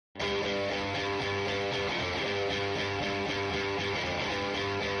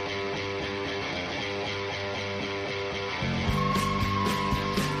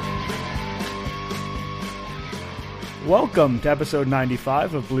Welcome to episode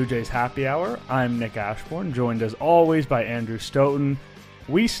 95 of Blue Jays Happy Hour. I'm Nick Ashbourne, joined as always by Andrew Stoughton.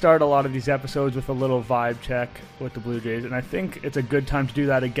 We start a lot of these episodes with a little vibe check with the Blue Jays, and I think it's a good time to do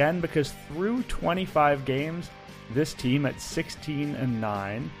that again because through 25 games, this team at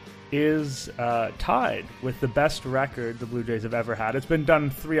 16-9 is tied with the best record the Blue Jays have ever had. It's been done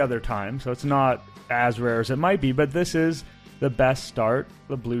 3 other times, so it's not as rare as it might be, but this is the best start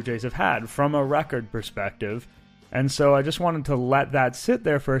the Blue Jays have had from a record perspective. And so I just wanted to let that sit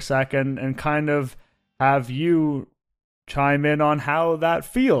there for a second and kind of have you chime in on how that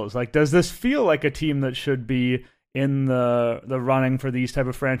feels. Like, does this feel like a team that should be in the running for these type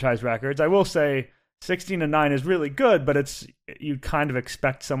of franchise records? I will say 16-9 is really good, but you kind of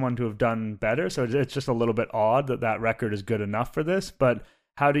expect someone to have done better. So it's just a little bit odd that that record is good enough for this. But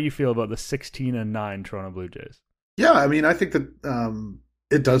how do you feel about the 16-9 Toronto Blue Jays? Yeah, I mean, I think that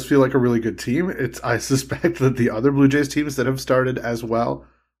it does feel like a really good team. I suspect that the other Blue Jays teams that have started as well,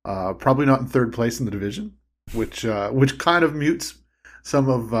 probably not in third place in the division, which kind of mutes some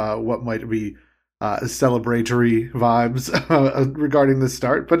of what might be celebratory vibes regarding this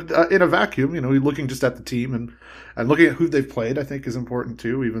start. But in a vacuum, looking just at the team and looking at who they've played, I think is important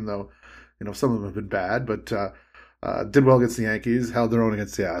too. Even though some of them have been bad, but did well against the Yankees, held their own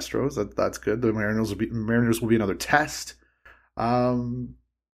against the Astros. That's good. The Mariners will be another test.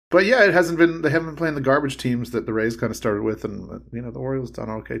 But yeah, they haven't been playing the garbage teams that the Rays kind of started with, and the Orioles done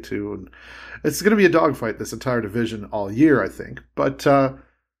okay too. And it's going to be a dogfight this entire division all year, I think. But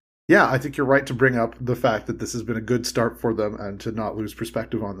yeah, I think you're right to bring up the fact that this has been a good start for them, and to not lose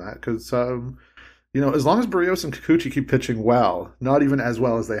perspective on that, because as long as Barrios and Kikuchi keep pitching well, not even as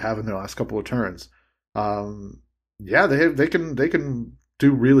well as they have in their last couple of turns, yeah, they can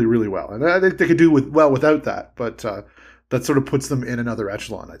do really, really well, and I think they could do well without that, but. That sort of puts them in another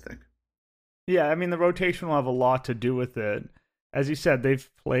echelon, I think. Yeah, I mean, the rotation will have a lot to do with it. As you said, they've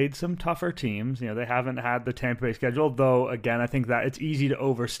played some tougher teams. They haven't had the Tampa Bay schedule, though, again, I think that it's easy to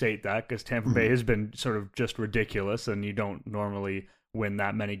overstate that because Tampa Bay has been sort of just ridiculous, and you don't normally win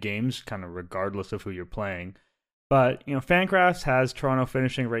that many games, kind of regardless of who you're playing. But, Fangraphs has Toronto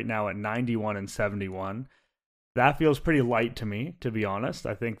finishing right now at 91-71. That feels pretty light to me, to be honest.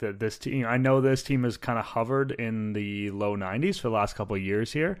 I think that this team, I know this team has kind of hovered in the low 90s for the last couple of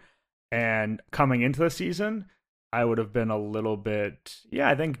years here. And coming into the season, I would have been a little bit,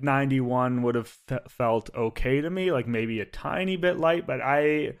 I think 91 would have felt okay to me, like maybe a tiny bit light, but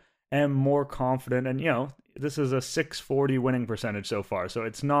I am more confident. And, this is a 640 winning percentage so far. So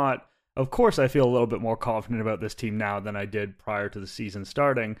it's not, of course, I feel a little bit more confident about this team now than I did prior to the season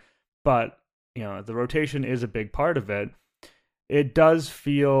starting. But the rotation is a big part of it. It does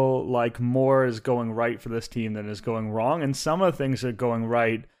feel like more is going right for this team than is going wrong. And some of the things that are going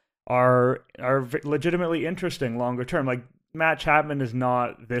right are legitimately interesting longer term. Like Matt Chapman is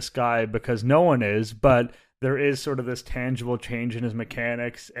not this guy because no one is, but there is sort of this tangible change in his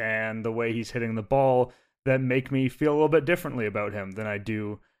mechanics and the way he's hitting the ball that make me feel a little bit differently about him than I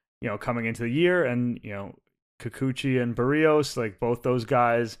do, coming into the year. And, Kikuchi and Barrios, like both those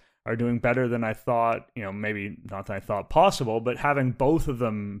guys are doing better than I thought, maybe not than I thought possible, but having both of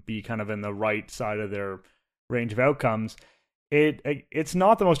them be kind of in the right side of their range of outcomes, it's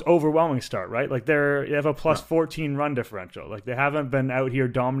not the most overwhelming start, right? Like they have a plus 14 run differential. Like they haven't been out here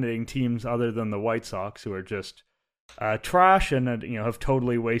dominating teams other than the White Sox, who are just trash and have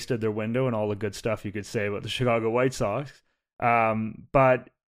totally wasted their window and all the good stuff you could say about the Chicago White Sox. But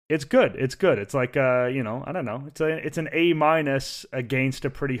it's good. It's good. It's like, I don't know. It's an A- against a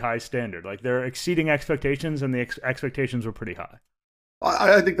pretty high standard. Like they're exceeding expectations, and the expectations were pretty high.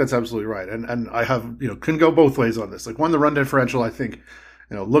 I think that's absolutely right. And I have, can go both ways on this. Like the run differential, I think,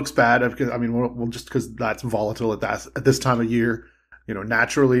 looks bad. I mean, well, just because that's volatile at this time of year,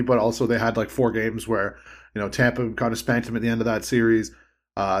 naturally, but also they had like 4 games where, Tampa kind of spanked them at the end of that series.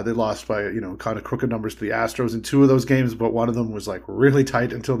 They lost by, kind of crooked numbers to the Astros in 2 of those games, but one of them was like really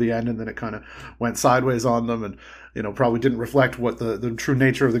tight until the end, and then it kind of went sideways on them and, probably didn't reflect what the true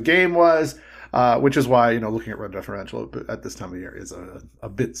nature of the game was, which is why, looking at run differential at this time of year is a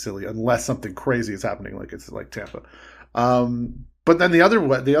bit silly unless something crazy is happening like it's like Tampa. But then the other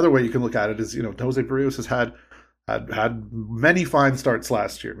way you can look at it is, Jose Barrios has had many fine starts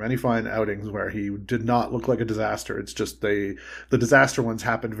last year, many fine outings where he did not look like a disaster. It's just the disaster ones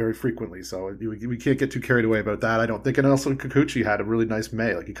happened very frequently. So we can't get too carried away about that, I don't think. And also Kikuchi had a really nice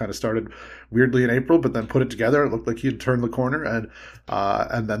May. Like he kind of started weirdly in April, but then put it together. It looked like he had turned the corner,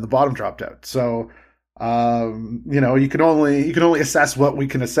 and then the bottom dropped out. So You can only assess what we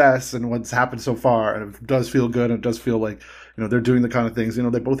can assess and what's happened so far, and it does feel good. And it does feel like they're doing the kind of things.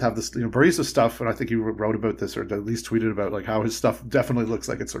 They both have this Barisa stuff, and I think you wrote about this or at least tweeted about like how his stuff definitely looks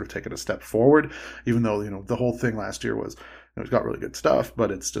like it's sort of taken a step forward, even though the whole thing last year was he's got really good stuff,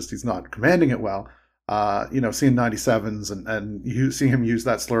 but it's just he's not commanding it well. Seeing 97s and you see him use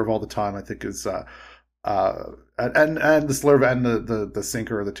that slurve all the time, I think is and the slurve and the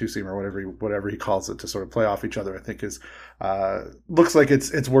sinker or the two seamer, whatever he calls it, to sort of play off each other, I think is looks like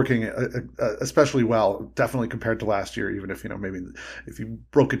it's working especially well, definitely compared to last year. Even if maybe if you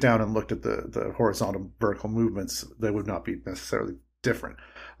broke it down and looked at the horizontal vertical movements, they would not be necessarily different.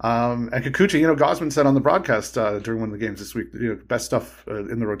 And Kikuchi, Gosman said on the broadcast during one of the games this week, best stuff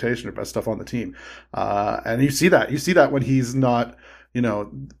in the rotation or best stuff on the team, and you see that when he's not,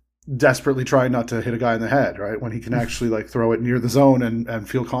 desperately trying not to hit a guy in the head, right? When he can actually like throw it near the zone and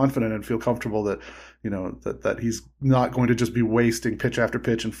feel confident and feel comfortable that, that he's not going to just be wasting pitch after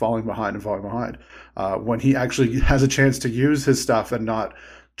pitch and falling behind and falling behind. When he actually has a chance to use his stuff and not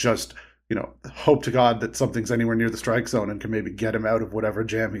just, hope to God that something's anywhere near the strike zone and can maybe get him out of whatever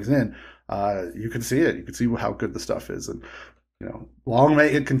jam he's in. You can see it. You can see how good the stuff is. And, long may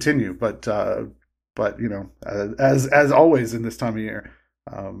it continue. But as always in this time of year,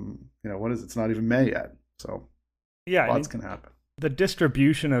 what is it? It's not even May yet, so yeah, lots can happen. The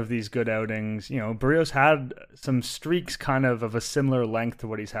distribution of these good outings, Barrios had some streaks kind of a similar length to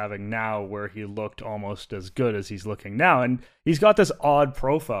what he's having now, where he looked almost as good as he's looking now, and he's got this odd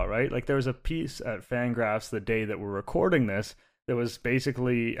profile, right? Like there was a piece at Fangraphs the day that we're recording this that was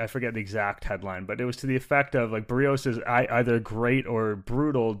basically, I forget the exact headline, but it was to the effect of like Barrios is either great or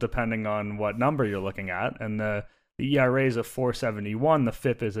brutal depending on what number you're looking at, and the ERA is a 4.71, the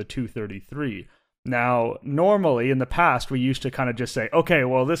FIP is a 2.33. Now, normally in the past, we used to kind of just say, okay,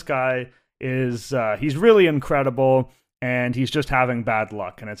 well, this guy is, he's really incredible and he's just having bad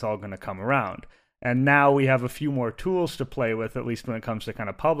luck and it's all going to come around. And now we have a few more tools to play with, at least when it comes to kind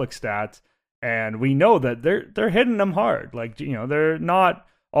of public stats. And we know that they're hitting them hard. Like, they're not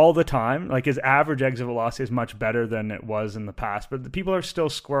all the time. Like his average exit velocity is much better than it was in the past, but the people are still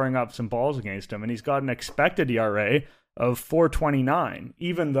squaring up some balls against him. And he's got an expected ERA of 4.29,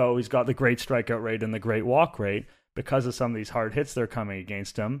 even though he's got the great strikeout rate and the great walk rate because of some of these hard hits they're coming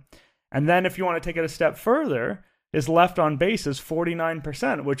against him. And then if you want to take it a step further, his left on base is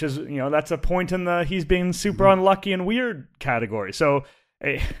 49%, which is, that's a point in the he's being super unlucky and weird category. So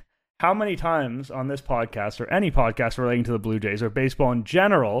how many times on this podcast or any podcast relating to the Blue Jays or baseball in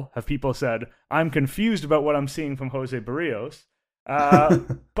general have people said, I'm confused about what I'm seeing from Jose Barrios?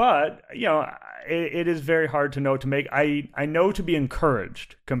 But, it is very hard to know to make. I know to be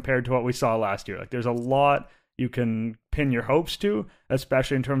encouraged compared to what we saw last year. Like there's a lot you can pin your hopes to,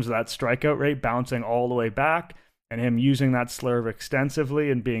 especially in terms of that strikeout rate bouncing all the way back and him using that slurve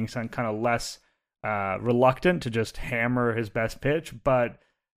extensively and being some kind of less reluctant to just hammer his best pitch. But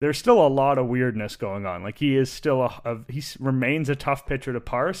there's still a lot of weirdness going on. Like he is still he remains a tough pitcher to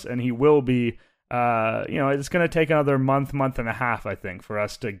parse, and he will be. It's going to take another month and a half, I think, for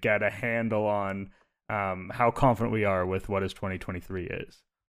us to get a handle on how confident we are with what his 2023 is.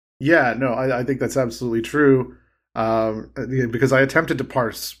 Yeah, no, I think that's absolutely true. Because I attempted to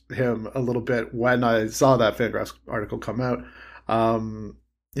parse him a little bit when I saw that Fangraphs article come out.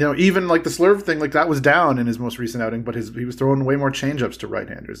 Even like the slurve thing, like that was down in his most recent outing, but he was throwing way more changeups to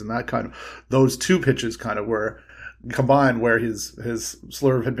right-handers, and that kind of those two pitches kind of were combined where his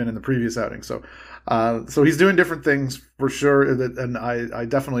slurve had been in the previous outing. So he's doing different things for sure. And I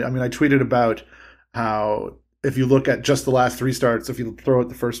definitely, I tweeted about how if you look at just the last three starts, if you throw out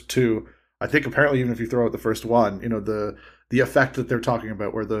the first two, I think apparently even if you throw out the first one, the effect that they're talking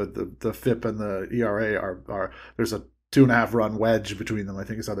about where the FIP and the ERA are there's a 2.5 run wedge between them, I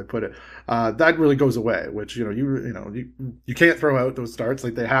think is how they put it. That really goes away, which, you can't throw out those starts,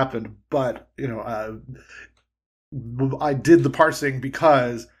 like they happened, but, I did the parsing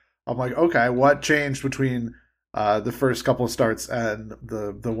because I'm like, okay, what changed between the first couple of starts and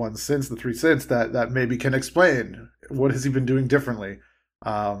the ones since, the three since, that maybe can explain what has he been doing differently.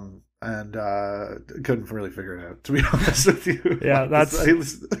 And couldn't really figure it out, to be honest with you. Yeah, that's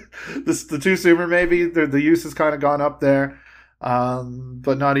the two-seamer maybe, the use has kind of gone up there,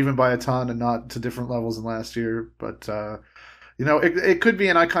 but not even by a ton and not to different levels than last year. But it could be,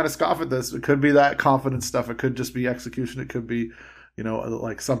 and I kind of scoff at this, it could be that confidence stuff. It could just be execution. It could be,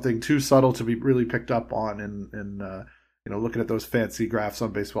 like something too subtle to be really picked up on in looking at those fancy graphs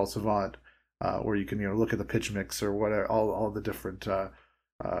on Baseball Savant, where you can, look at the pitch mix or whatever, all the different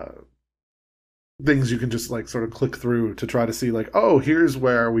things you can just like sort of click through to try to see like, oh, here's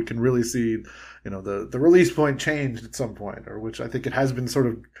where we can really see, the release point changed at some point, or which I think it has been sort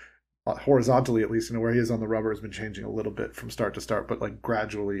of horizontally, at least, where he is on the rubber has been changing a little bit from start to start, but like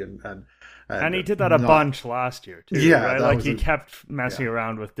gradually And he did that a not. bunch last year too, Yeah, right? that Like was he a kept messing yeah.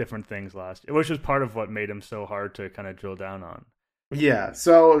 around with different things last year, which was part of what made him so hard to kind of drill down on. Yeah,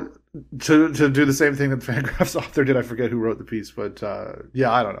 so to do the same thing that Fangraph's author did, I forget who wrote the piece, but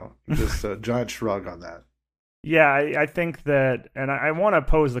yeah, I don't know, just a giant shrug on that. Yeah, I think that, and I want to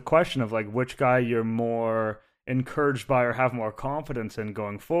pose the question of like which guy you're more encouraged by or have more confidence in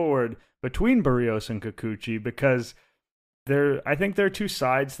going forward between Barrios and Kikuchi, because I think there are two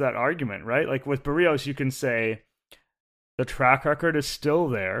sides to that argument, right? Like with Barrios, you can say the track record is still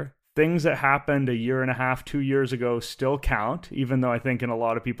there. Things that happened a year and a half, 2 years ago still count, even though I think in a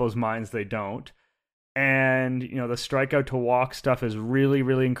lot of people's minds they don't. And, the strikeout to walk stuff is really,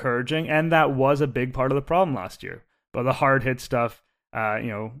 really encouraging. And that was a big part of the problem last year. But the hard hit stuff,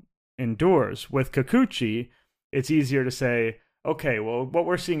 endures. With Kikuchi, it's easier to say, okay, well, what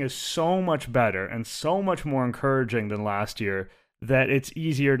we're seeing is so much better and so much more encouraging than last year that it's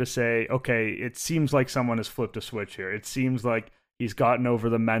easier to say, okay, it seems like someone has flipped a switch here. It seems like he's gotten over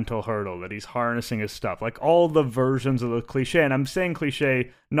the mental hurdle, that he's harnessing his stuff. Like all the versions of the cliche, and I'm saying cliche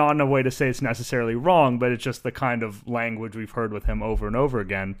not in a way to say it's necessarily wrong, but it's just the kind of language we've heard with him over and over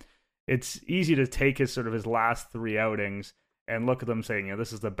again. It's easy to take his last three outings and look at them saying,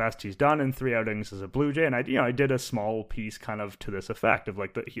 this is the best he's done in three outings as a Blue Jay. And I did a small piece kind of to this effect of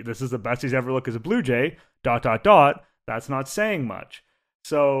like, this is the best he's ever looked as a Blue Jay, ... That's not saying much.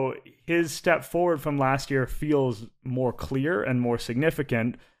 So his step forward from last year feels more clear and more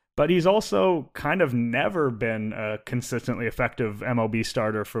significant, but he's also kind of never been a consistently effective MLB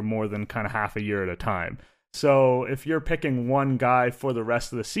starter for more than kind of half a year at a time. So if you're picking one guy for the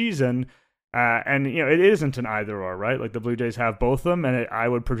rest of the season, and it isn't an either or, right? Like the Blue Jays have both of them, and I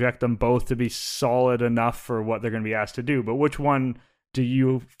would project them both to be solid enough for what they're going to be asked to do. But which one do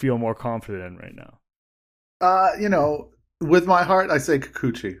you feel more confident in right now? With my heart, I say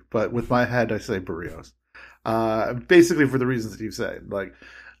Kikuchi, but with my head, I say Barrios. Basically for the reasons that you say,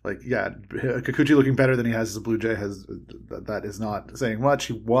 yeah, Kikuchi looking better than he has as a Blue Jay that is not saying much.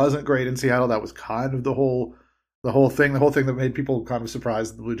 He wasn't great in Seattle. That was kind of the whole thing that made people kind of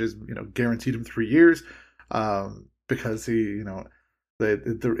surprised. The Blue Jays, guaranteed him 3 years, because it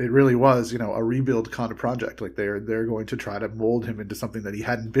really was, a rebuild kind of project. Like they're going to try to mold him into something that he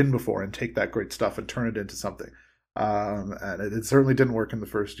hadn't been before and take that great stuff and turn it into something. And it certainly didn't work in the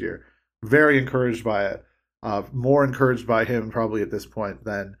first year. Very encouraged by it. More encouraged by him probably at this point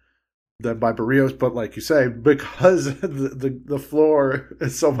than by Barrios, but like you say, because the floor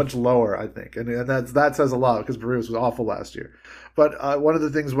is so much lower, I think, and that says a lot because Barrios was awful last year. But one of the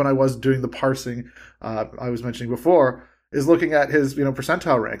things when I was doing the parsing, I was mentioning before, is looking at his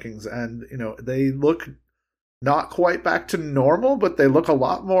percentile rankings, and they look not quite back to normal, but they look a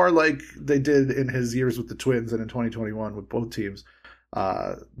lot more like they did in his years with the Twins and in 2021 with both teams,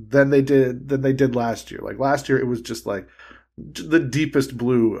 than they did last year. Like last year, it was just like the deepest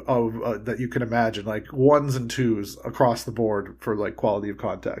blue of that you can imagine, like ones and twos across the board for like quality of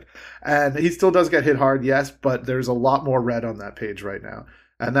contact. And he still does get hit hard, yes, but there's a lot more red on that page right now,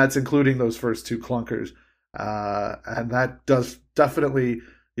 and that's including those first two clunkers. And that does definitely,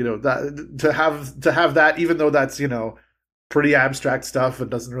 that to have that, even though that's pretty abstract stuff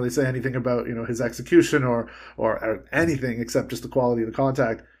and doesn't really say anything about his execution or anything except just the quality of the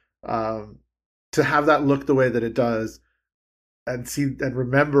contact. To have that look the way that it does, and see and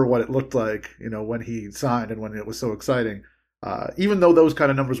remember what it looked like, when he signed and when it was so exciting. Even though those kind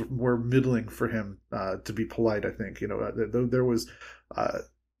of numbers were middling for him, to be polite, I think there was.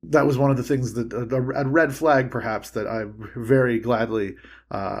 That was one of the things that a red flag, perhaps, that I very gladly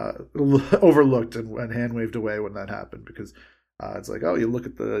overlooked and hand waved away when that happened, because it's like, oh, you look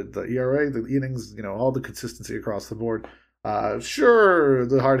at the ERA, the innings, all the consistency across the board. Sure,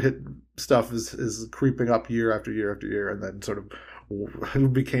 the hard hit stuff is creeping up year after year after year, and then sort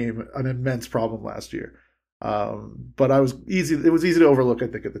of became an immense problem last year. But it was easy to overlook, I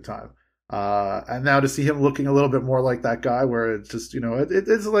think, at the time. And now to see him looking a little bit more like that guy, where it's just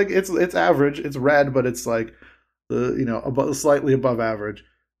it's like it's average, it's red, but it's like slightly above average,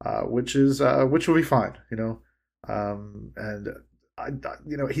 which will be fine, and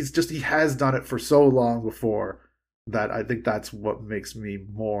he has done it for so long before that I think that's what makes me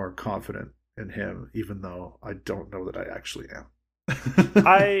more confident in him, even though I don't know that I actually am.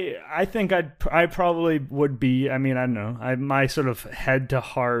 I think I probably would be. I mean, I don't know. My sort of head to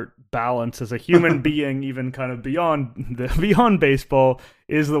heart balance as a human being, even kind of beyond baseball,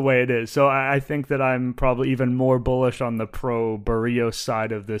 is the way it is. So I think that I'm probably even more bullish on the pro Barrios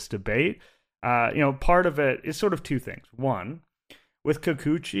side of this debate. Part of it is sort of two things. One, with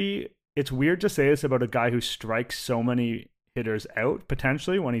Kikuchi, it's weird to say this about a guy who strikes so many hitters out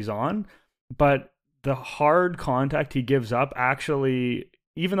potentially when he's on, but the hard contact he gives up actually,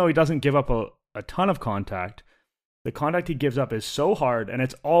 even though he doesn't give up a ton of contact, the contact he gives up is so hard, and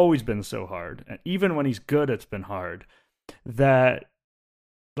it's always been so hard, and even when he's good, it's been hard, that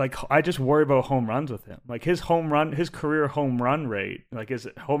like I just worry about home runs with him. Like his career home run rate, like his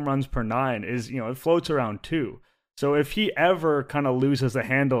home runs per 9 is, it floats around 2. So if he ever kind of loses the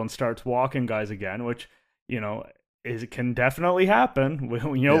handle and starts walking guys again, which, it can definitely happen.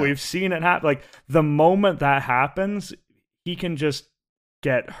 We've seen it happen. Like the moment that happens, he can just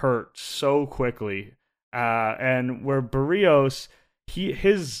get hurt so quickly. And where Barrios,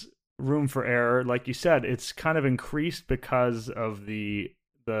 his room for error, like you said, it's kind of increased because of the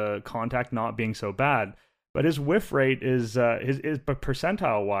contact not being so bad. But his whiff rate is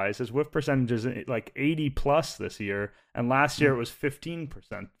percentile wise, his whiff percentage is like 80 plus this year, and last year it was 15%,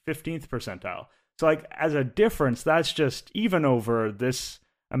 15th percentile. So like as a difference, that's just even over this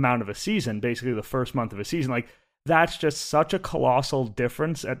amount of a season, basically the first month of a season, like that's just such a colossal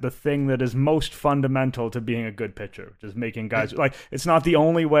difference at the thing that is most fundamental to being a good pitcher, which is making guys like, it's not the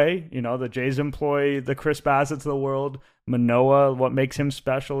only way, the Jays employ the Chris Bassett's of the world. Manoah, what makes him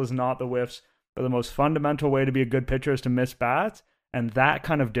special is not the whiffs, but the most fundamental way to be a good pitcher is to miss bats. And that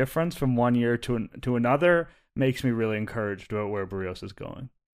kind of difference from one year to another makes me really encouraged about where Barrios is going.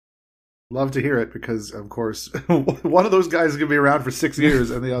 Love to hear it, because of course one of those guys is going to be around for 6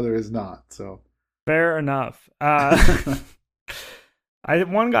 years and the other is not. So fair enough.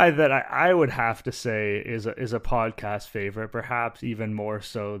 One guy that I would have to say is a podcast favorite, perhaps even more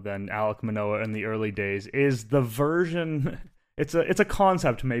so than Alek Manoah in the early days, is the version. It's a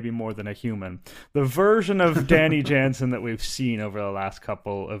concept maybe more than a human. The version of Danny Jansen that we've seen over the last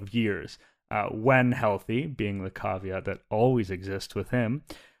couple of years, when healthy, being the caveat that always exists with him.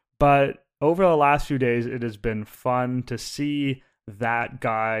 But over the last few days, it has been fun to see that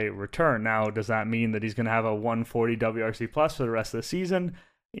guy return. Now, does that mean that he's going to have a 140 WRC plus for the rest of the season?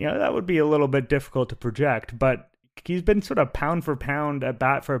 That would be a little bit difficult to project, but he's been sort of pound for pound, at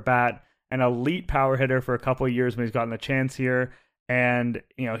bat for bat, an elite power hitter for a couple of years when he's gotten the chance here. And,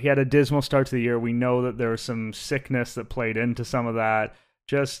 he had a dismal start to the year. We know that there was some sickness that played into some of that.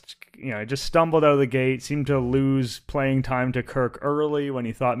 Just stumbled out of the gate, seemed to lose playing time to Kirk early when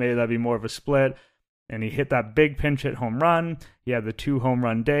he thought maybe that'd be more of a split. And he hit that big pinch hit home run. He had the 2 home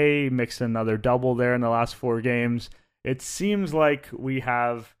run day, mixed another double there in the last 4 games. It seems like we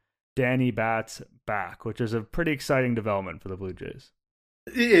have Danny Bats back, which is a pretty exciting development for the Blue Jays.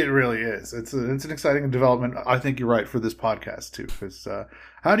 It really is. It's an exciting development. I think you're right for this podcast too, because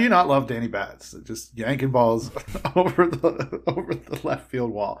how do you not love Danny Bats? Just yanking balls over the left field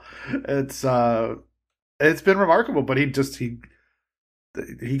wall. It's been remarkable, but he can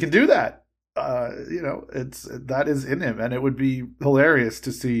do that. That is in him, and it would be hilarious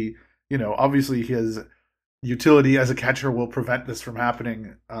to see. Obviously his utility as a catcher will prevent this from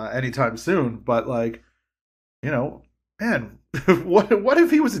happening anytime soon. But man, what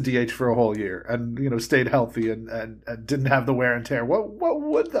if he was a DH for a whole year and stayed healthy and didn't have the wear and tear? What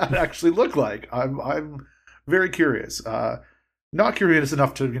would that actually look like? I'm very curious. Not curious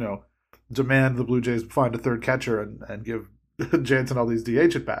enough to demand the Blue Jays find a third catcher and give Jansen all these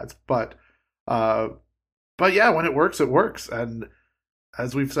DH at bats, but yeah, when it works, it works. And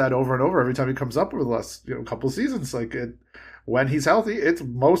as we've said over and over, every time he comes up over the last couple of seasons, when he's healthy, it's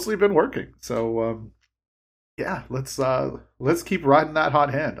mostly been working. So yeah, let's keep riding that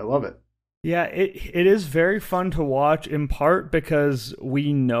hot hand. I love it. Yeah, it is very fun to watch, in part because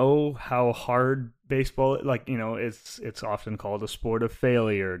we know how hard baseball, it's often called a sport of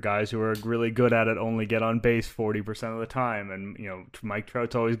failure. Guys who are really good at it only get on base 40% of the time, and Mike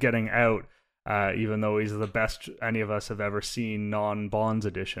Trout's always getting out, even though he's the best any of us have ever seen non-Bonds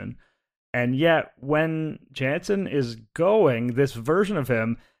edition. And yet, when Jansen is going, this version of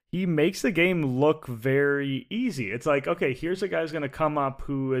him, he makes the game look very easy. It's like, okay, here's a guy who's going to come up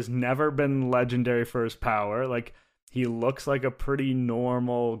who has never been legendary for his power. Like, he looks like a pretty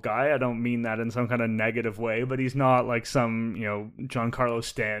normal guy. I don't mean that in some kind of negative way, but he's not like some, Giancarlo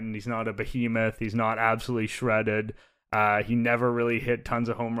Stanton. He's not a behemoth. He's not absolutely shredded. He never really hit tons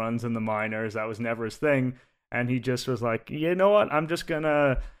of home runs in the minors. That was never his thing. And he just was like, you know what? I'm just going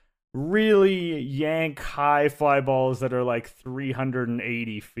to really yank high fly balls that are like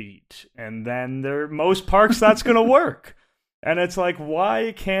 380 feet. And then most parks, that's going to work. And it's like,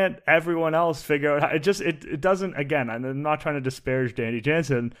 why can't everyone else figure out how, it doesn't, again, I'm not trying to disparage Danny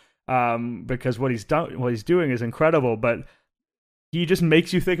Jansen, because what he's doing is incredible, but he just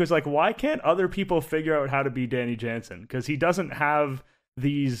makes you think, it's like, why can't other people figure out how to be Danny Jansen? Because he doesn't have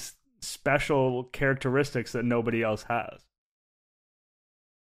these special characteristics that nobody else has.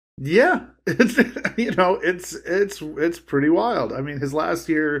 Yeah, it's pretty wild. I mean, his last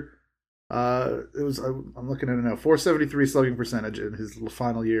year, it was I'm looking at it now, 473 slugging percentage in his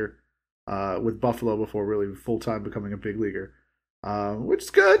final year with Buffalo before really full time becoming a big leaguer, which is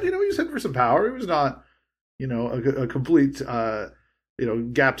good. He was hitting for some power. He was not a complete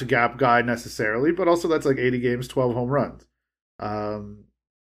gap to gap guy necessarily, but also that's like 80 games, 12 home runs.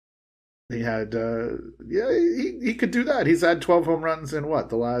 He had he could do that. He's had 12 home runs in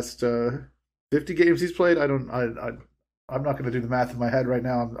the last 50 games he's played. I'm not going to do the math in my head right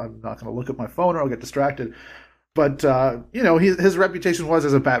now. I'm not going to look at my phone or I'll get distracted. But his reputation was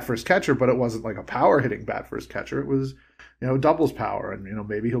as a bat first catcher, but it wasn't like a power hitting bat first catcher. It was doubles power, and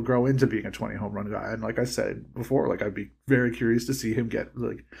maybe he'll grow into being a 20 home run guy. And like I said before, like I'd be very curious to see him get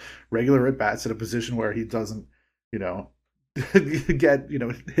like regular at bats at a position where he doesn't get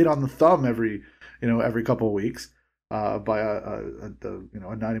hit on the thumb every couple of weeks by a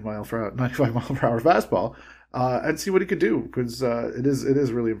 95 mile per hour fastball, and see what he could do, because it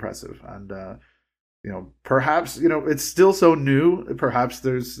is really impressive. And perhaps it's still so new. Perhaps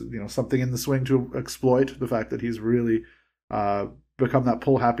there's something in the swing to exploit the fact that he's really become that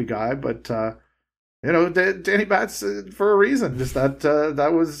pull happy guy. But Danny bats for a reason. Just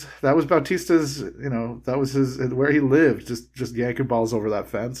that was Bautista's. That was his where he lived. Just yanking balls over that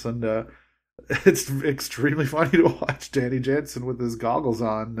fence, and it's extremely funny to watch Danny Jansen with his goggles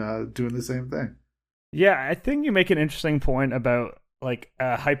on doing the same thing. Yeah, I think you make an interesting point about like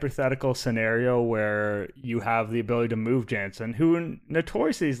a hypothetical scenario where you have the ability to move Jansen, who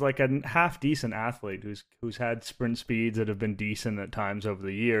notoriously is like a half decent athlete who's had sprint speeds that have been decent at times over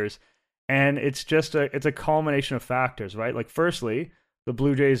the years. And it's just it's a culmination of factors, right? Like, firstly, the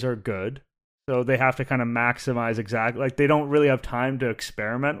Blue Jays are good, so they have to kind of maximize exactly. Like, they don't really have time to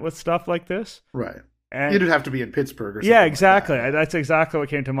experiment with stuff like this. Right. And you'd have to be in Pittsburgh or something. Yeah, exactly. Like that. That's exactly what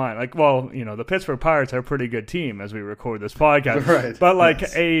came to mind. Like, well, the Pittsburgh Pirates are a pretty good team as we record this podcast. Right. But like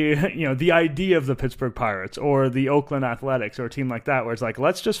the idea of the Pittsburgh Pirates or the Oakland Athletics or a team like that, where it's like,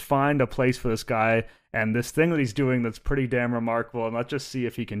 let's just find a place for this guy and this thing that he's doing that's pretty damn remarkable, and let's just see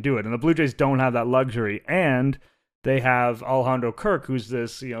if he can do it. And the Blue Jays don't have that luxury. And they have Alejandro Kirk, who's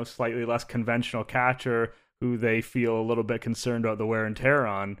this, slightly less conventional catcher who they feel a little bit concerned about the wear and tear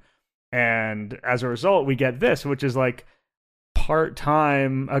on. And as a result, we get this, which is like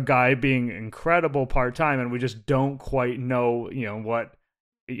part-time, a guy being incredible part-time, and we just don't quite know, what.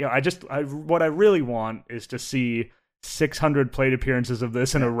 What I really want is to see 600 plate appearances of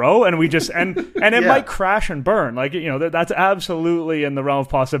this in a row, and we just and it might crash and burn, like that's absolutely in the realm of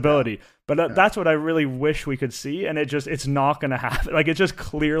possibility. But that's what I really wish we could see, and it's not going to happen. Like, it's just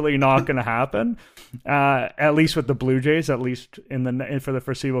clearly not going to happen, at least with the Blue Jays, at least for the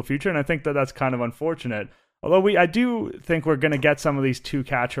foreseeable future. And I think that's kind of unfortunate. Although I do think we're going to get some of these two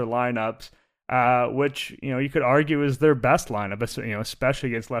catcher lineups, which you could argue is their best lineup, especially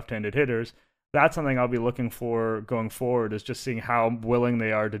against left-handed hitters. That's something I'll be looking for going forward, is just seeing how willing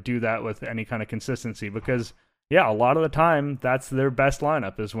they are to do that with any kind of consistency. Because, yeah, a lot of the time, that's their best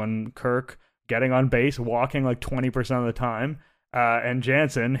lineup, is when Kirk getting on base, walking like 20% of the time, and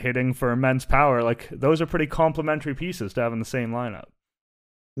Jansen hitting for immense power. Like, those are pretty complementary pieces to have in the same lineup.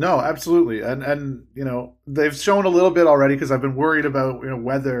 No, absolutely. And they've shown a little bit already, because I've been worried about,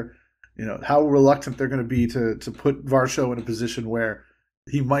 whether, how reluctant they're going to be to put Varsho in a position where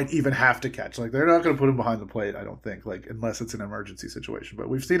he might even have to catch. Like, they're not going to put him behind the plate, I don't think, like, unless it's an emergency situation. But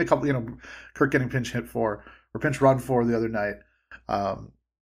we've seen a couple, Kirk getting pinch run for the other night. Or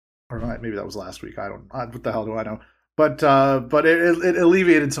maybe that was last week. What the hell do I know? But it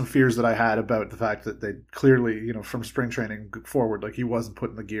alleviated some fears that I had about the fact that they clearly, from spring training forward, like, he wasn't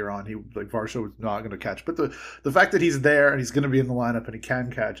putting the gear on. Varsho was not going to catch. But the fact that he's there and he's going to be in the lineup and he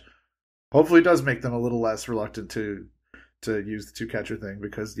can catch, hopefully does make them a little less reluctant to use the two catcher thing,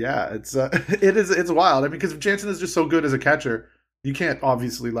 because it's wild. I mean, because if Jansen is just so good as a catcher, you can't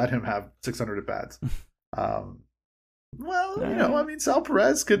obviously let him have 600 at bats. Sal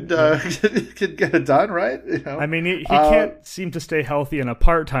Perez could get it done, right? I mean, he can't seem to stay healthy in a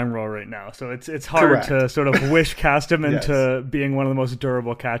part-time role right now, so it's hard to sort of wish cast him into being one of the most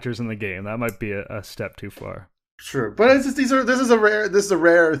durable catchers in the game. That might be a step too far. Sure, but it's just, this is a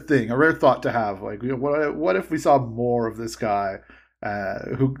rare thing, a rare thought to have. Like, what if we saw more of this guy,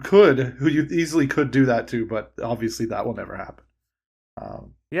 who you easily could do that to, but obviously that will never happen.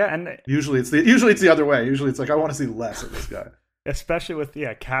 Yeah, and usually it's the other way. Usually it's like I want to see less of this guy, especially with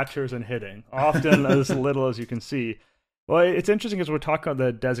catchers and hitting, often as little as you can see. Well, it's interesting because we're talking about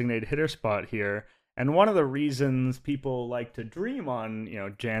the designated hitter spot here, and one of the reasons people like to dream on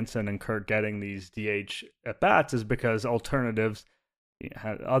Jansen and Kirk getting these DH at bats is because alternatives,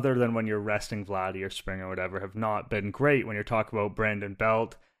 other than when you're resting Vladdy or Springer or whatever, have not been great. When you're talking about Brandon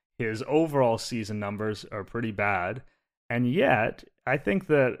Belt, his overall season numbers are pretty bad. And yet, I think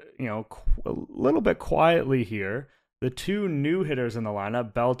that, a little bit quietly here, the two new hitters in the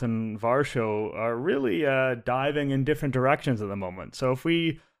lineup, Belt and Varsho, are really diving in different directions at the moment. So if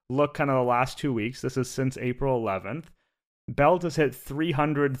we look kind of the last 2 weeks, this is since April 11th, Belt has hit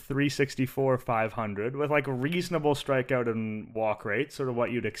 300, 364, 500 with like a reasonable strikeout and walk rate, sort of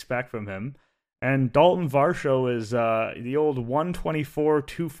what you'd expect from him. And Dalton Varsho is the old 124,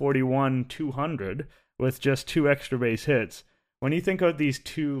 241, 200 with just 2 extra base hits. When you think of these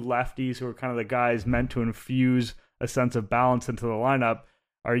two lefties who are kind of the guys meant to infuse a sense of balance into the lineup,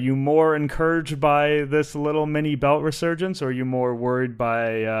 are you more encouraged by this little mini Belt resurgence, or are you more worried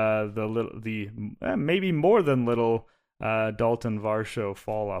by maybe more than little Dalton Varsho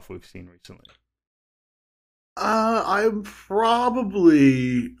fall off we've seen recently? I'm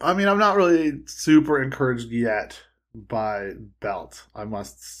not really super encouraged yet by Belt, I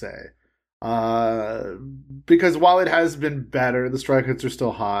must say. Because while it has been better, the strikeouts are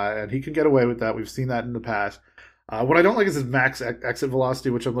still high, and he can get away with that. We've seen that in the past. What I don't like is his max exit velocity,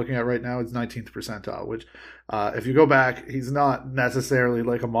 which I'm looking at right now. It's 19th percentile, which, if you go back, he's not necessarily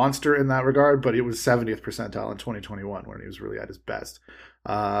like a monster in that regard, but it was 70th percentile in 2021 when he was really at his best.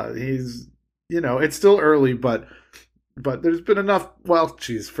 It's still early, but there's been enough. Well,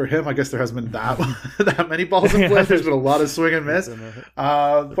 geez, for him, I guess there hasn't been that many balls in play. There's been a lot of swing and miss.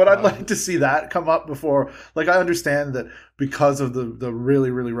 But I'd like to see that come up before. Like, I understand that because of the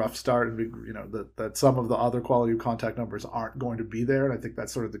really, really rough start, and that some of the other quality of contact numbers aren't going to be there, and I think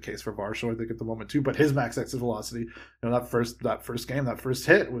that's sort of the case for Varsho, I think, at the moment too. But his max exit velocity, that first game, that first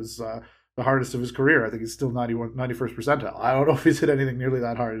hit was the hardest of his career. I think he's still 91st percentile. I don't know if he's hit anything nearly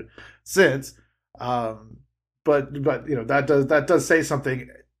that hard since. But that does say something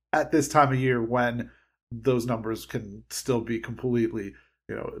at this time of year when those numbers can still be completely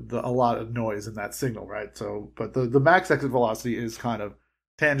a lot of noise in that signal, right? So, but the max exit velocity is kind of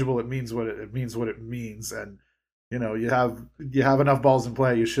tangible. It means what it means, and you have enough balls in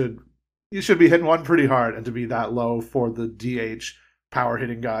play. You should be hitting one pretty hard, and to be that low for the DH power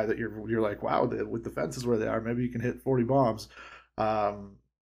hitting guy that you're like, wow, with the fences where they are, maybe you can hit 40 bombs.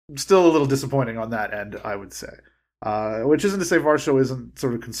 Still a little disappointing on that end, I would say. Which isn't to say Varsho isn't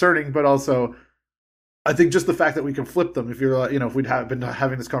sort of concerning, but also I think just the fact that we can flip them. If if we'd been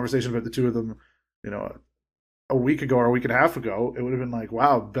having this conversation about the two of them, a week ago or a week and a half ago, it would have been like,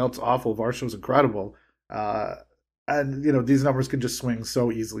 wow, Belt's awful, Varsho's incredible. And these numbers can just swing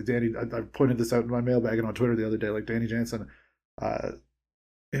so easily. Danny, I pointed this out in my mailbag and on Twitter the other day. Like Danny Jansen, not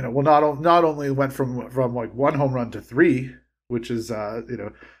only went from like 1 home run to 3, which is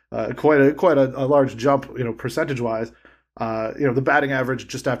quite a large jump, percentage wise. The batting average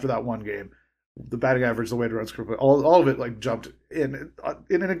just after that one game, the batting average, the weighted runs, all of it like jumped in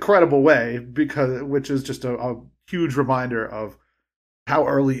an incredible way, which is just a huge reminder of how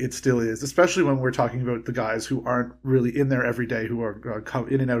early it still is, especially when we're talking about the guys who aren't really in there every day, who are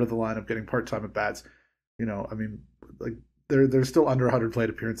in and out of the lineup, getting part-time at bats. Like they're still under 100 plate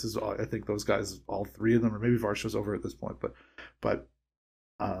appearances. I think those guys, all 3 of them, or maybe Varsho's over at this point, but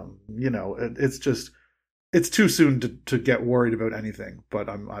it's too soon to get worried about anything. But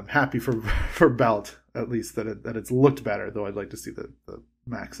I'm happy for Belt, at least, that it's looked better, though I'd like to see the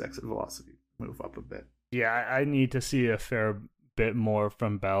max exit velocity move up a bit. Yeah, I need to see a fair bit more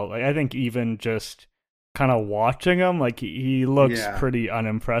from Belt. Like, I think even just kind of watching him, like he looks pretty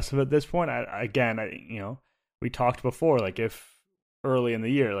unimpressive at this point. We talked before, like if early in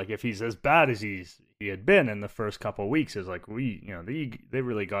the year, like if he's as bad as he had been in the first couple of weeks, is like they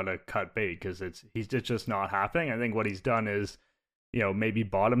really got to cut bait, because he's just not happening. I think what he's done is maybe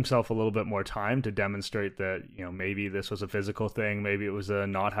bought himself a little bit more time to demonstrate that maybe this was a physical thing, maybe it was a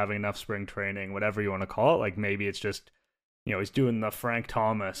not having enough spring training, whatever you want to call it. Like maybe it's just he's doing the Frank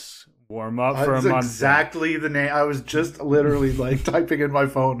Thomas warm up for a month. Exactly the name. I was just literally like typing in my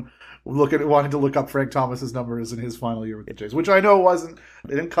phone, wanting to look up Frank Thomas's numbers in his final year with the Jays, which I know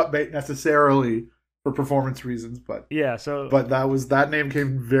they didn't cut bait necessarily for performance reasons, but that name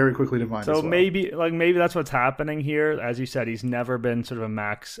came very quickly to mind. So maybe that's what's happening here. As you said, he's never been sort of a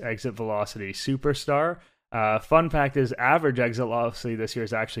max exit velocity superstar. Fun fact is average exit velocity this year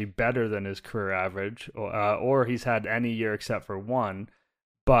is actually better than his career average, or he's had any year except for one.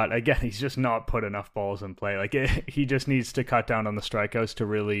 But again, he's just not put enough balls in play. He just needs to cut down on the strikeouts to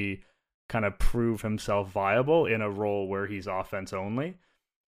really kind of prove himself viable in a role where he's offense only.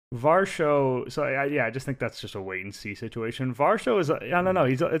 Varsho, so I just think that's just a wait and see situation. Varsho is, I don't know,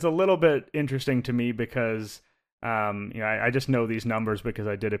 it's a little bit interesting to me because, I just know these numbers because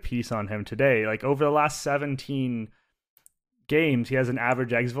I did a piece on him today. Like over the last 17 games, he has an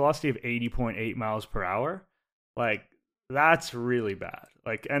average exit velocity of 80.8 miles per hour. Like that's really bad.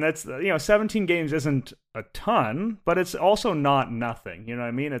 Like, and it's 17 games isn't a ton, but it's also not nothing. You know what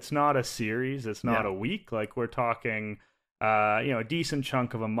I mean? It's not a series. It's not a week. Like we're talking. A decent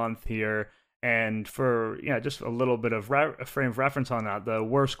chunk of a month here. And for just a little bit of a frame of reference on that, the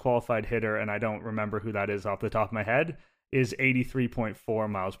worst qualified hitter, and I don't remember who that is off the top of my head, is 83.4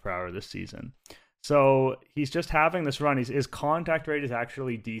 miles per hour this season. So he's just having this run. His contact rate is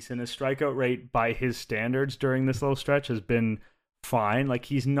actually decent. His strikeout rate by his standards during this little stretch has been fine. Like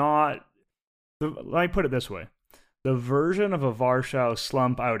he's not, let me put it this way. The version of a Varsho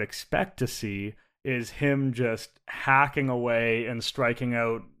slump I would expect to see is him just hacking away and striking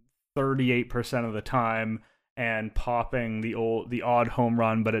out 38% of the time and popping the odd home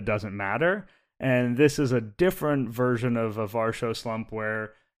run, but it doesn't matter. And this is a different version of a Varsho slump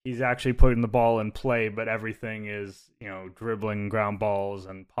where he's actually putting the ball in play, but everything is, dribbling ground balls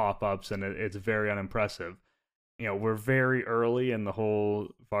and pop-ups, and it's very unimpressive. We're very early in the whole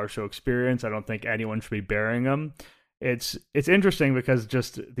Varsho experience. I don't think anyone should be burying him. It's interesting because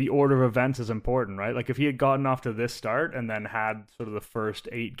just the order of events is important, right? Like if he had gotten off to this start and then had sort of the first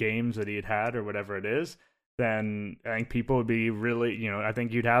 8 games that he had or whatever it is, then I think people would be really, I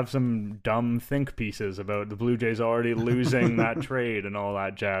think you'd have some dumb think pieces about the Blue Jays already losing that trade and all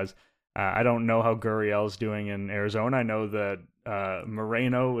that jazz. I don't know how Gurriel's doing in Arizona. I know that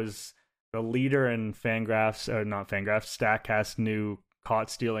Moreno is the leader in StatCast's new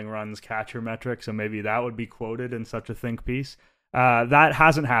caught stealing runs catcher metric, so maybe that would be quoted in such a think piece. That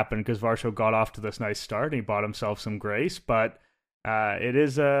hasn't happened because Varsho got off to this nice start and he bought himself some grace, but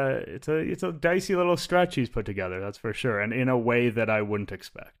it's a dicey little stretch he's put together, that's for sure, and in a way that I wouldn't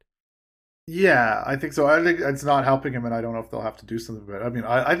expect. Yeah, I think so. I think it's not helping him, and I don't know if they'll have to do something about it. I mean,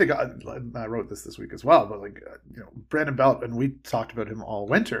 I think I wrote this week as well, but Brandon Belt, and we talked about him all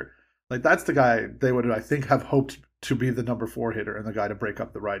winter. Like that's the guy they would, I think, have hoped to be the number 4 hitter and the guy to break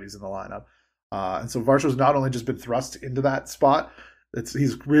up the righties in the lineup. And so Varsho's not only just been thrust into that spot,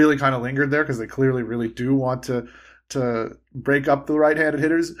 he's really kind of lingered there because they clearly really do want to break up the right-handed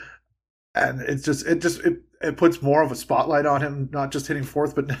hitters. And it puts more of a spotlight on him, not just hitting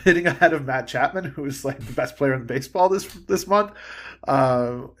 4th, but hitting ahead of Matt Chapman, who is like the best player in baseball this month,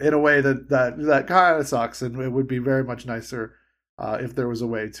 in a way that kind of sucks. And it would be very much nicer if there was a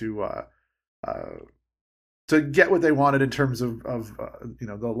way to get what they wanted in terms of the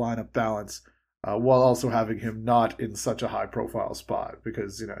lineup balance, while also having him not in such a high profile spot,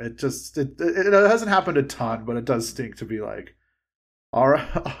 because it hasn't happened a ton, but it does stink to be like, all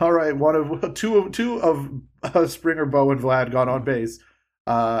right, two of Springer, Bo, and Vlad got on base.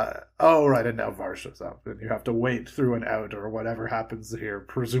 Right, and now Varsho's up, and you have to wait through an out or whatever happens here,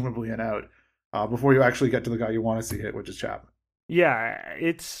 presumably an out, before you actually get to the guy you want to see hit, which is Chapman. Yeah,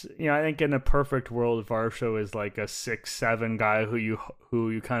 it's I think in a perfect world, Varsho is like a 6-7 guy who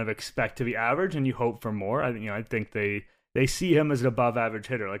you kind of expect to be average and you hope for more. I think they see him as an above average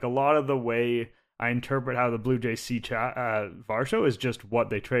hitter. Like a lot of the way I interpret how the Blue Jays see Varsho is just what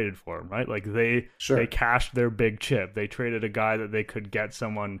they traded for him, right? Like they cashed their big chip. They traded a guy that they could get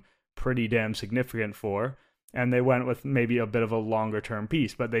someone pretty damn significant for. And they went with maybe a bit of a longer term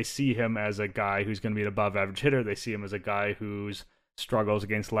piece, but they see him as a guy who's going to be an above average hitter. They see him as a guy whose struggles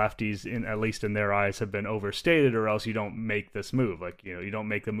against lefties, at least in their eyes, have been overstated, or else you don't make this move. Like, you don't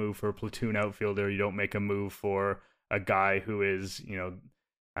make the move for a platoon outfielder. You don't make a move for a guy who is,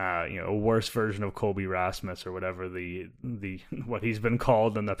 a worse version of Colby Rasmus or whatever the what he's been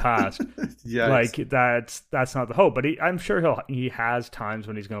called in the past. Yes. Like that's not the hope, but I'm sure he has times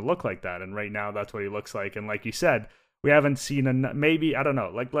when he's going to look like that, and right now that's what he looks like. And like you said, we haven't seen maybe, I don't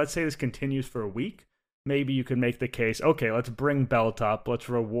know, like let's say this continues for a week, maybe you can make the case, okay, let's bring Belt up, let's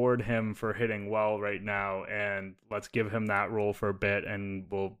reward him for hitting well right now, and let's give him that role for a bit, and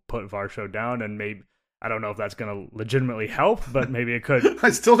we'll put Varsho down, and maybe, I don't know if that's going to legitimately help, but maybe it could. I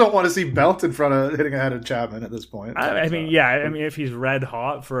still don't want to see Belt in front of hitting ahead of Chapman at this point. I mean, if he's red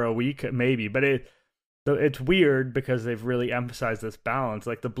hot for a week, maybe. But it's weird because they've really emphasized this balance.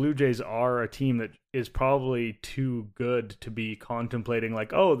 Like the Blue Jays are a team that is probably too good to be contemplating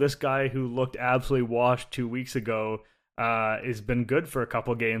like, oh, this guy who looked absolutely washed 2 weeks ago has been good for a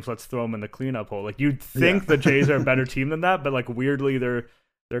couple games. Let's throw him in the cleanup hole. Like you'd Yeah. think the Jays are a better team than that, but like weirdly they're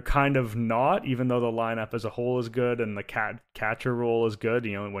kind of not, even though the lineup as a whole is good and the catcher role is good.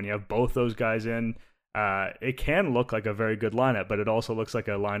 You know, when you have both those guys in, it can look like a very good lineup, but it also looks like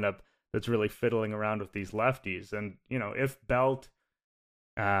a lineup that's really fiddling around with these lefties. And if Belt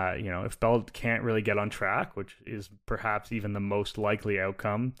can't really get on track, which is perhaps even the most likely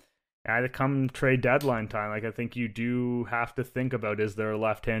outcome, come trade deadline time, like I think you do have to think about, is there a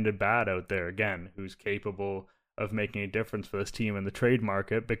left-handed bat out there again who's capable of making a difference for this team in the trade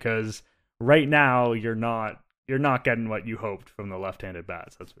market? Because right now you're not getting what you hoped from the left-handed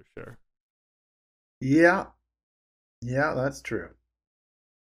bats, that's for sure. Yeah. Yeah, that's true.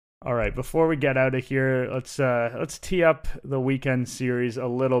 All right, before we get out of here, let's tee up the weekend series a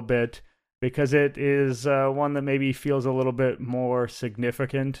little bit because it is one that maybe feels a little bit more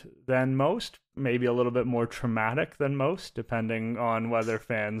significant than most, maybe a little bit more traumatic than most, depending on whether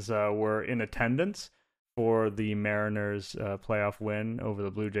fans were in attendance for the Mariners' playoff win over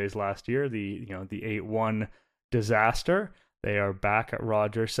the Blue Jays last year, the 8-1 disaster. They are back at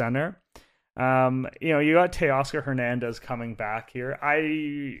Rogers Center. You got Teoscar Hernandez coming back here.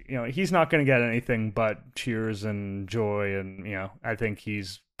 He's not going to get anything but cheers and joy, and I think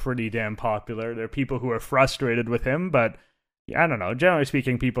he's pretty damn popular. There are people who are frustrated with him, but I don't know. Generally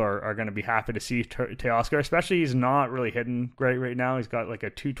speaking, people are going to be happy to see Teoscar, especially he's not really hitting great right now. He's got like a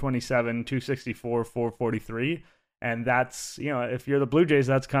 227, 264, 443. And that's, if you're the Blue Jays,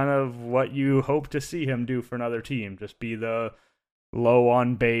 that's kind of what you hope to see him do for another team. Just be the low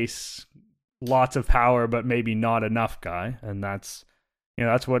on base, lots of power, but maybe not enough guy. And that's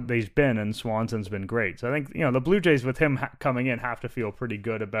what he's been, and Swanson's been great. So I think, the Blue Jays with him coming in have to feel pretty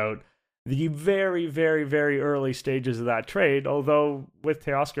good about the very, very, very early stages of that trade. Although with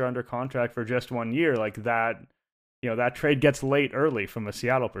Teoscar under contract for just 1 year, like that, that trade gets late early from a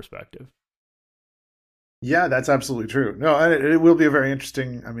Seattle perspective. Yeah, that's absolutely true. No, and it will be a very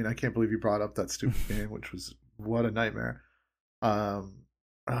interesting. I mean, I can't believe you brought up that stupid game, which was what a nightmare. Oh,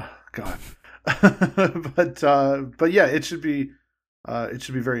 God. but yeah, it should be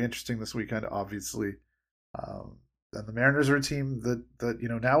very interesting this weekend. Obviously, and the Mariners are a team that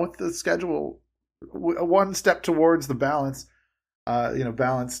now with the schedule one step towards the balance.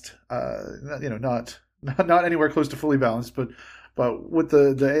 Balanced. Not anywhere close to fully balanced, but with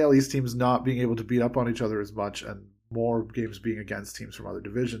the AL East teams not being able to beat up on each other as much and more games being against teams from other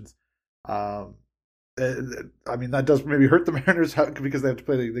divisions. I mean, that does maybe hurt the Mariners because they get to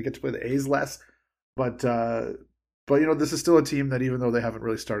play the A's less, but this is still a team that, even though they haven't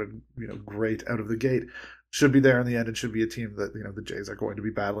really started great out of the gate, should be there in the end, and should be a team that the Jays are going to be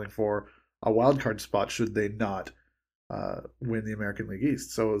battling for a wild card spot should they not win the American League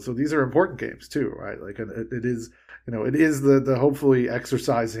East. So these are important games too, right? Like it is the hopefully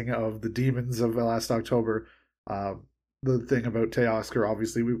exercising of the demons of last October. The thing about Teoscar,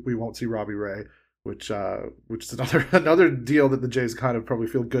 obviously, we won't see Robbie Ray, which is another deal that the Jays kind of probably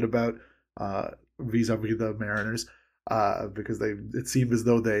feel good about vis-a-vis the Mariners, because it seemed as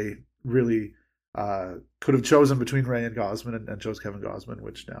though they really could have chosen between Ray and Gausman and chose Kevin Gausman,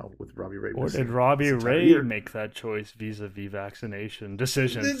 which now with Robbie Ray. Or did Robbie Ray make that choice vis-a-vis vaccination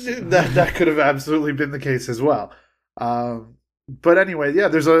decisions? That could have absolutely been the case as well. But anyway, yeah,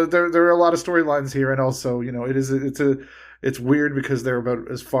 there are a lot of storylines here, and also it's weird because they're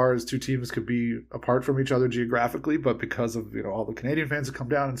about as far as two teams could be apart from each other geographically, but because of all the Canadian fans that come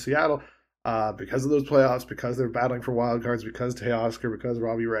down in Seattle, because of those playoffs, because they're battling for wild cards, because Teoscar, because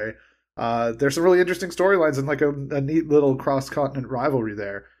Robbie Ray, there's some really interesting storylines and like a neat little cross-continent rivalry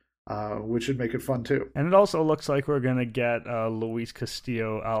there, which should make it fun too. And it also looks like we're gonna get a Luis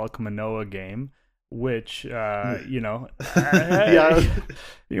Castillo Alek Manoah game, which yeah. you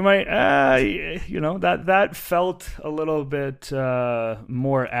might that felt a little bit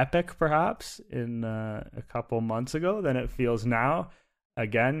more epic perhaps in a couple months ago than it feels now.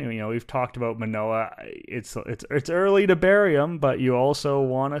 Again, we've talked about Manoah. It's early to bury him, but you also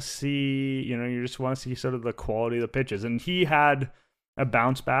want to see, you just want to see sort of the quality of the pitches. And he had a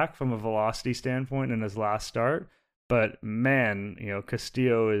bounce back from a velocity standpoint in his last start. But man,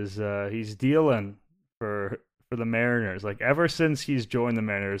 Castillo is he's dealing for the Mariners. Like ever since he's joined the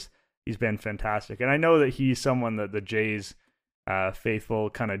Mariners, he's been fantastic. And I know that he's someone that the Jays faithful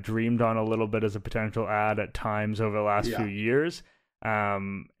kind of dreamed on a little bit as a potential add at times over the last few years.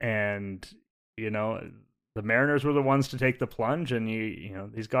 And the Mariners were the ones to take the plunge, and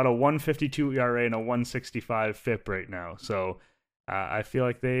he's got a 1.52 ERA and a 1.65 FIP right now. So I feel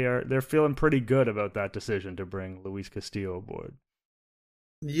like they're feeling pretty good about that decision to bring Luis Castillo aboard.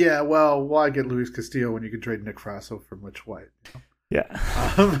 Yeah, well, why get Luis Castillo when you can trade Nick Frasso for Mitch White? Yeah.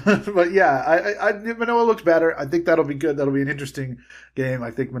 But yeah, I Manoah looks better. I think that'll be good. That'll be an interesting game.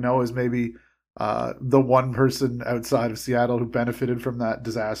 I think Manoah is maybe the one person outside of Seattle who benefited from that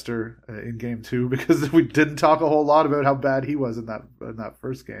disaster in Game 2, because we didn't talk a whole lot about how bad he was in that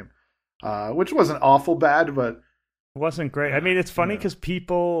first game, which wasn't awful bad, but it wasn't great. I mean, it's funny because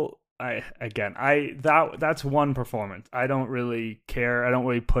that's one performance. I don't really care. I don't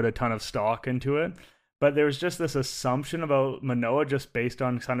really put a ton of stock into it. But there was just this assumption about Manoah just based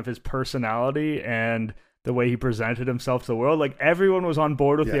on kind of his personality and the way he presented himself to the world. Like, everyone was on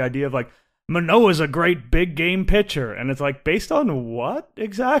board with the idea of, like, Manoah's a great big game pitcher. And it's like, based on what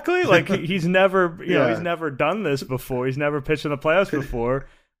exactly? Like, he's never, he's never done this before. He's never pitched in the playoffs before.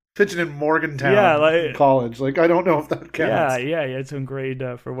 Pitching in Morgantown college. Like, I don't know if that counts. Yeah, he had some great,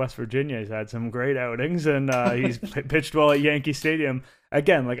 for West Virginia, he's had some great outings, and he's pitched well at Yankee Stadium.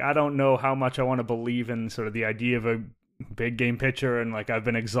 Again, like, I don't know how much I want to believe in sort of the idea of a big game pitcher, and like, I've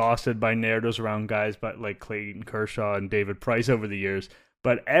been exhausted by narratives around guys but like Clayton Kershaw and David Price over the years.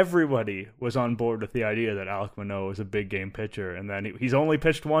 But everybody was on board with the idea that Alek Manoah was a big game pitcher, and then he's only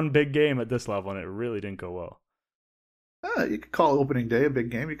pitched one big game at this level, and it really didn't go well. You could call opening day a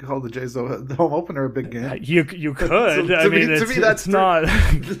big game. You could call the Jays the home opener a big game. You could. To me, that's not.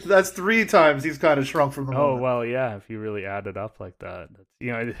 That's 3 times he's kind of shrunk from the moment. Oh well, yeah. If you really add it up like that,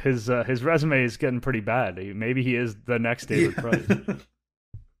 his resume is getting pretty bad. Maybe he is the next David Price.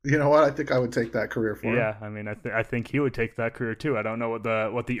 You know what? I think I would take that career for him. Yeah, I mean, I think he would take that career too. I don't know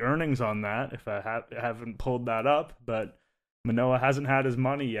what the earnings on that, if I haven't pulled that up, but Manoah hasn't had his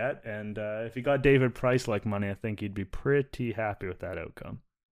money yet, and if he got David Price-like money, I think he'd be pretty happy with that outcome.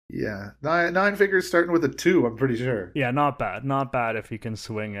 Yeah, nine figures starting with a 2, I'm pretty sure. Yeah, not bad. Not bad if you can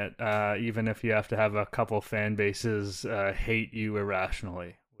swing it, even if you have to have a couple fan bases hate you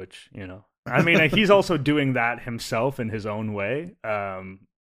irrationally, which, I mean, he's also doing that himself in his own way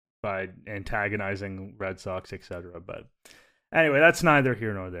by antagonizing Red Sox, etc. But anyway, that's neither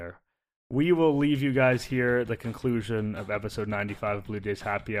here nor there. We will leave you guys here at the conclusion of episode 95 of Blue Jays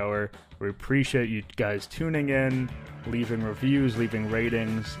Happy Hour. We appreciate you guys tuning in, leaving reviews, leaving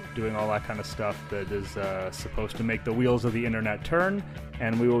ratings, doing all that kind of stuff that is supposed to make the wheels of the internet turn.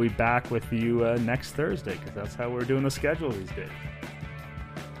 And we will be back with you next Thursday, because that's how we're doing the schedule these days.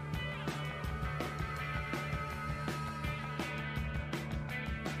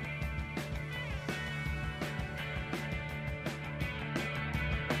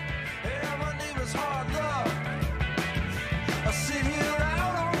 Hard luck. I sit here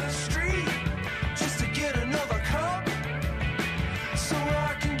out on the street just to get another cup so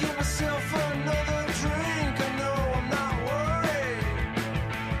I can give myself another